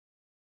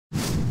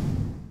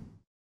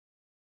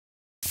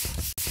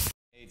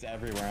It's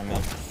everywhere I'm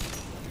in.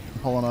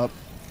 Pulling up.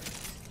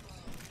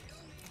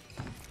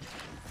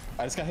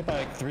 I just got hit by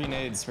like 3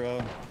 nades,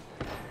 bro.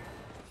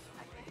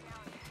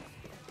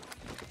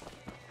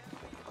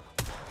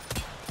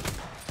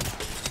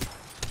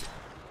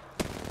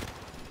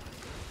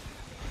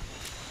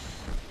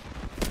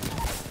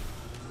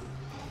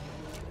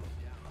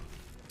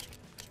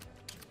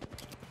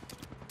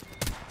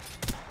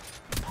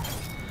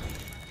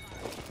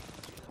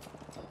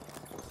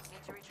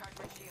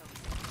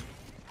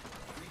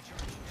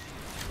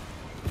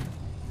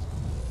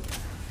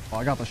 Oh,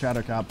 I got the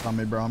shadow caps on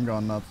me, bro. I'm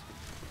going nuts.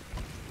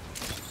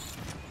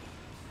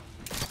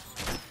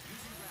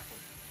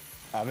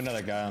 I have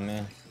another guy on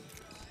me.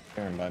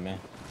 Coming by me.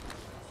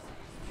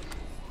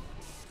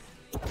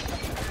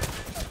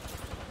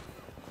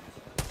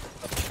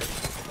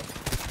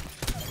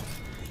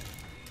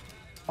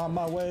 On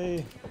my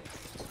way.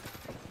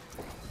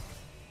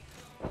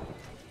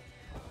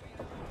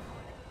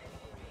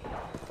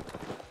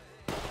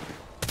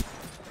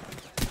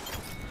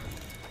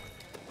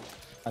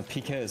 My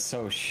PK is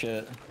so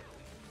shit.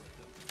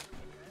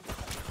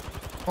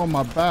 Oh,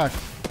 my back.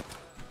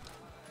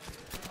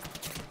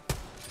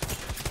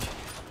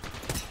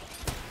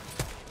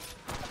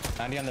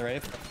 On the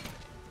Wraith.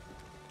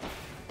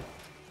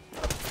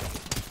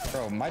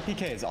 Bro, my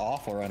PK is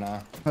awful right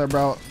now. Hey,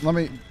 bro. Let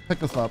me pick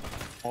this up.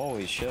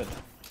 Holy shit.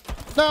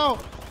 No!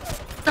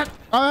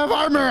 I have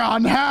armor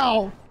on.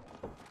 How?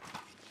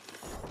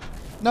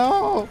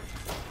 No!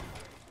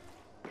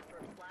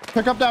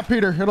 Pick up that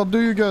Peter. It'll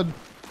do you good.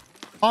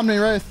 Omni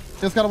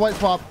Wraith. He's got a white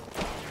swap.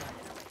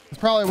 It's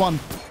probably one.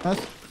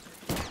 Nice.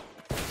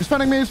 He's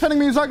pinning me. He's pinning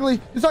me. He's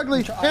ugly. He's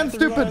ugly and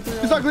stupid.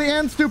 He's ugly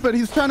and stupid.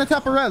 He's trying to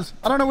tap a res.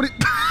 I don't know what he...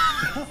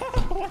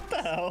 What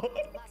the hell?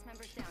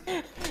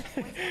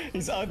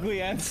 He's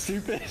ugly and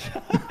stupid.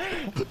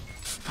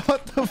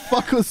 What the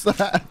fuck was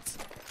that?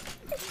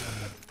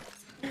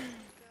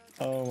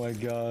 Oh my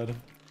god.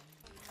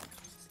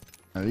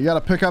 You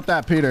gotta pick up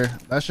that Peter.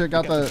 That shit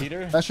got the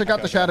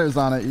Okay. shadows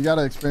on it. You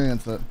gotta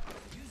experience it.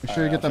 Make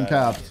sure you get them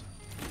caps.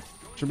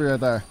 Should be right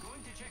there.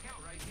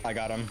 I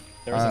got him.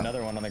 There was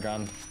another one on the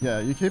ground. Yeah,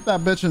 you keep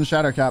that bitch in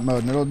shadow cap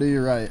mode and it'll do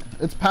you right.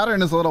 Its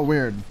pattern is a little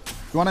weird.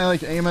 You wanna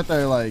like aim at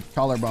their like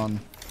collarbone.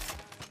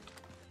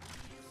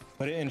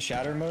 Put it in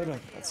shatter mode?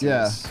 Let's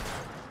Yeah. use-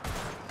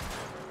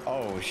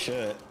 Oh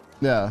shit.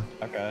 Yeah.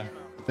 Okay.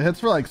 It hits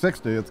for like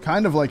 60. It's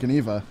kind of like an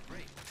Eva.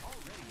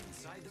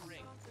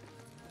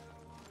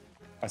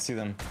 I see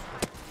them.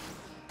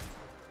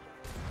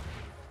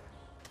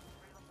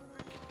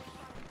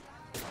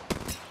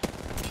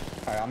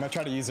 Alright, I'm gonna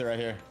try to use it right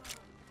here.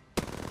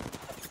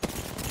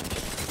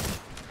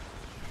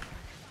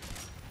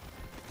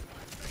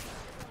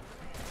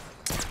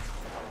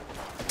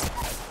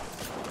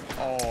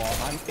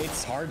 Oh,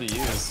 it's hard to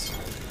use.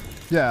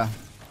 Yeah.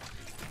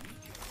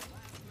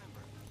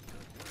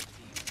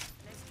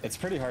 It's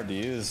pretty hard to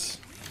use.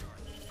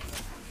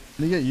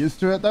 When you get used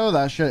to it though,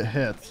 that shit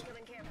hits.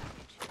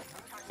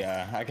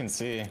 Yeah, I can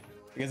see.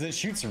 Because it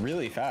shoots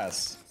really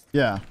fast.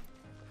 Yeah.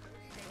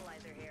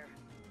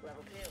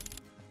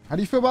 How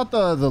do you feel about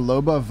the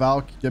Loba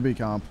Valk Gibby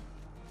comp?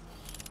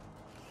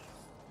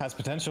 Has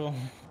potential.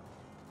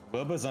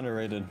 Boba's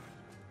underrated.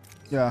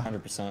 Yeah.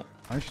 100%.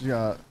 I think she's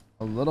got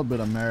a little bit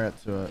of merit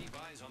to it.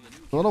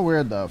 It's a little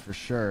weird though, for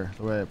sure,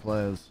 the way it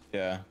plays.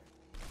 Yeah.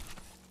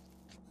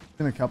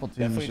 Seen a couple teams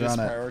Definitely just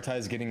run it.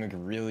 prioritize getting like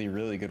really,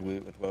 really good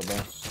loot with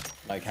Boba.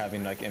 Like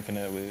having like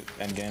infinite loot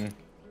end game.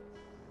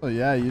 So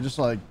yeah, you just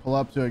like pull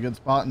up to a good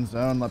spot in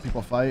zone, let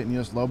people fight, and you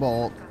just Loba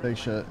ult, take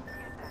shit.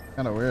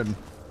 Kind of weird.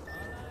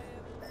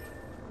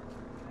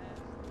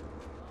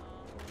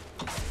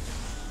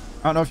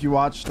 I don't know if you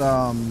watched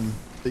the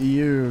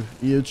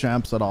EU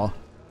champs at all,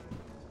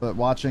 but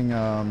watching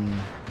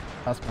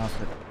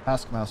Taskmaster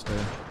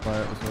play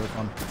it was really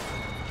fun.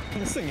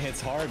 This thing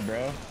hits hard,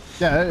 bro.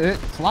 Yeah, it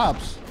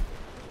slaps.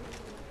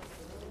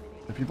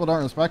 If people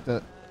don't respect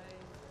it.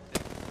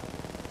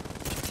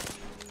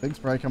 Big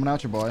spray coming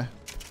out, your boy.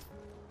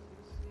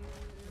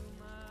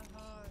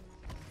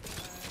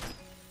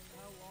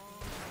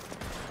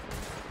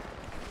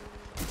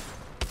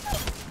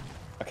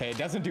 Okay, it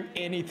doesn't do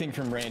anything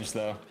from range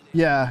though.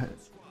 Yeah.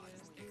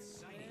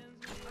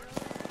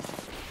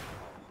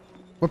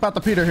 Whip out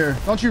the Peter here.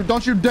 Don't you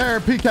dare,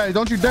 PK.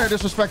 Don't you dare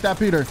disrespect that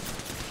Peter.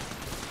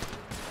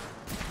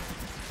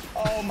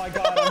 Oh my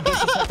god, I'm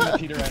disrespecting the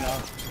Peter right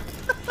now.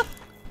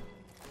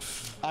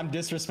 I'm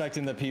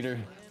disrespecting the Peter.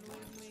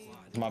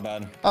 My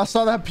bad. I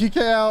saw that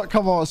PK out.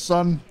 Come on,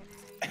 son.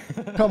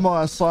 Come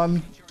on,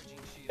 son.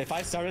 If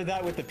I started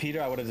that with the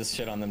Peter, I would have just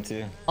shit on them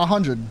too.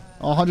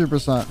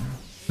 100%.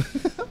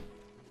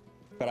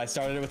 But I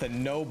started it with a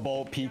no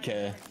bolt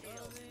PK.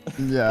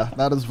 Yeah,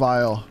 that is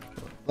vile.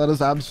 That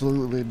is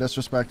absolutely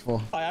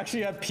disrespectful. I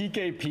actually have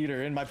PK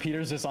Peter, and my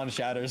Peter's just on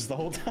shatters the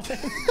whole time.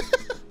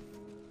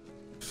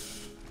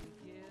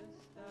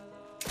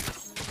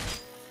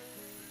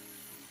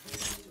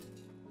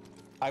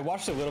 I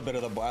watched a little bit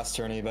of the Blast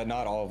tourney, but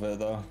not all of it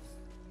though.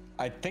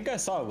 I think I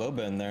saw a little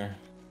bit in there.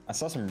 I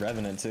saw some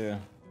Revenant too.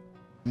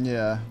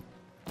 Yeah.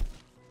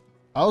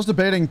 I was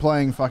debating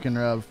playing fucking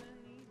Rev.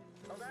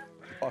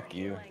 Fuck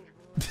you.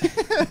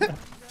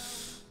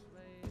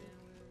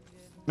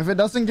 If it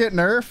doesn't get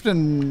nerfed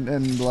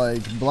and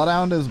like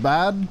Bloodhound is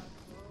bad,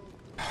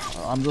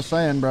 I'm just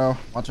saying, bro.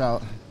 Watch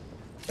out.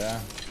 Yeah.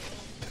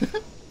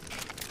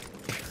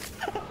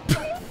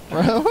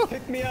 Bro.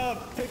 Pick me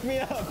up. Pick me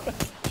up.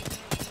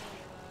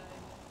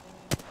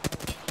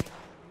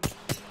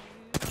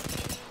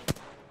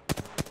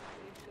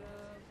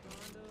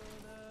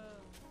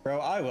 Bro,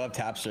 I love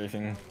tap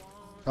surfing.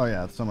 Oh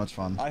yeah, it's so much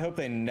fun. I hope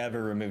they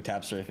never remove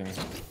tap surfing.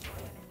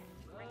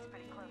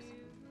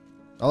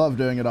 I love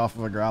doing it off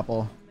of a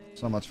grapple.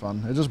 So much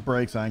fun. It just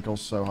breaks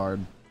ankles so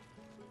hard.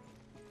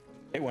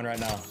 Hit one right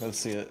now. Let's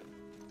see it.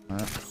 All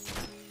right.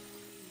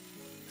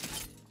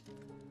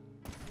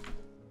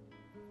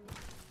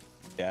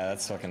 Yeah,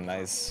 that's fucking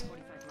nice.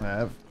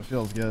 Yeah, it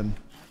feels good.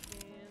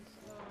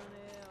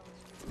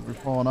 We're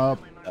pulling up.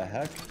 The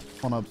heck?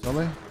 Pulling up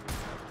silly.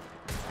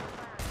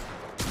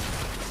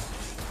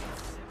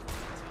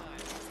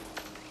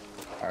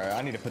 Alright,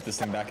 I need to put this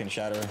thing back in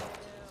shadow.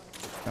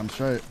 Come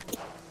straight.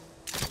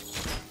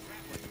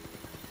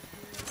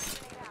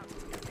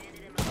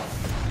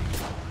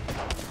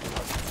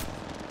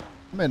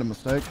 I made a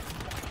mistake.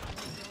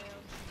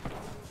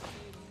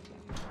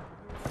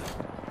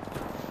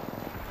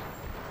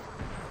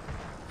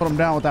 Put him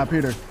down with that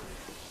Peter.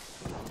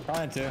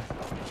 Trying to.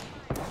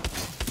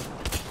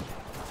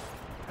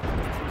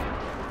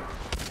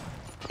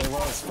 They're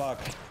low as fuck.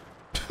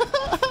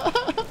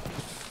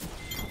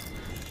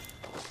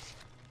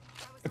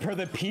 For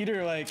the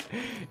Peter, like,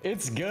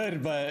 it's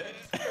good, but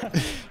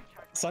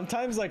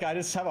sometimes, like, I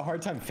just have a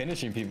hard time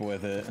finishing people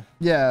with it.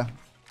 Yeah.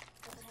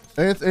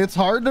 It's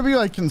hard to be,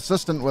 like,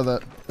 consistent with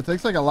it. It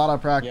takes, like, a lot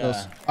of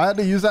practice. Yeah. I had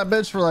to use that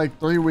bitch for, like,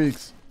 3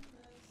 weeks.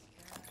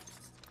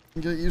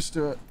 Get used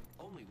to it.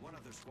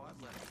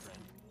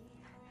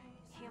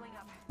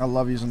 I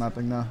love using that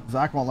thing now.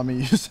 Zach won't let me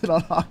use it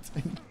on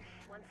Octane.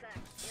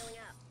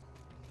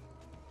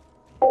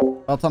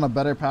 That's on a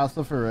better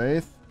passive for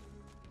Wraith.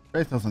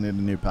 Wraith doesn't need a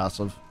new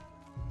passive.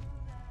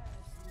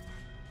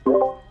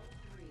 You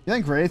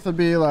think Wraith would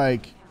be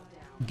like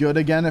good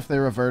again if they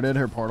reverted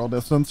her portal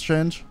distance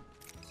change?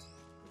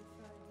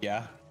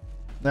 Yeah.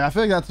 Yeah, I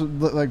feel like that's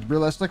like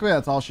realistically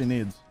that's all she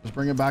needs. Just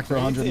bring it back to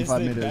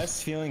 105 meters. It's the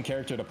best feeling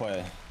character to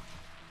play.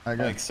 I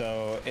agree. Like,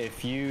 so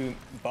if you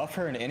buff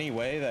her in any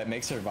way that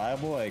makes her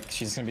viable, like,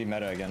 she's gonna be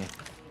meta again.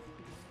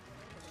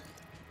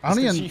 I don't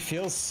even... She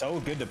feels so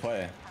good to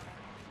play.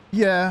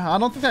 Yeah, I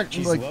don't think I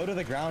She's like... low to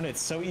the ground. It's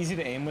so easy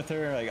to aim with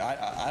her. Like,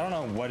 I don't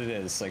know what it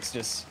is. Like,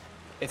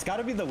 it's got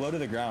to be the low to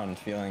the ground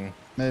feeling.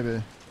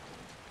 Maybe.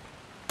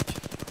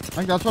 I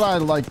think that's what I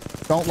like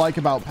don't like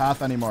about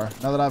Path anymore.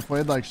 Now that I've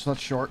played like such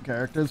short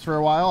characters for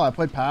a while, I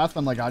play Path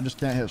and like I just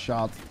can't hit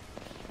shots.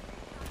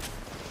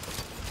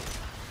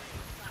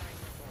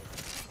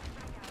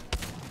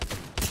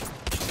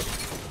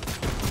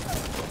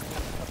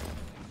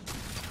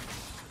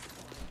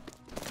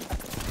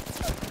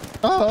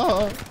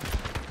 Oh,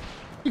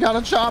 you got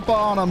a chopper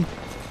on him.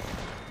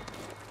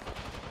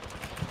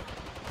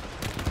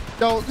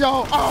 Yo,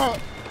 the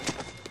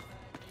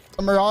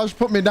Mirage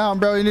put me down,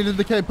 bro. You need a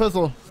decay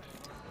pistol.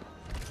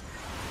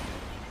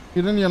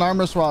 You didn't need an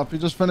armor swap. You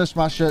just finished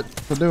my shit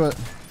to do it.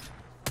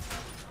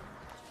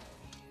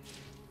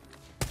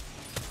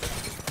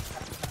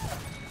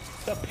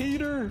 The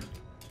Peter.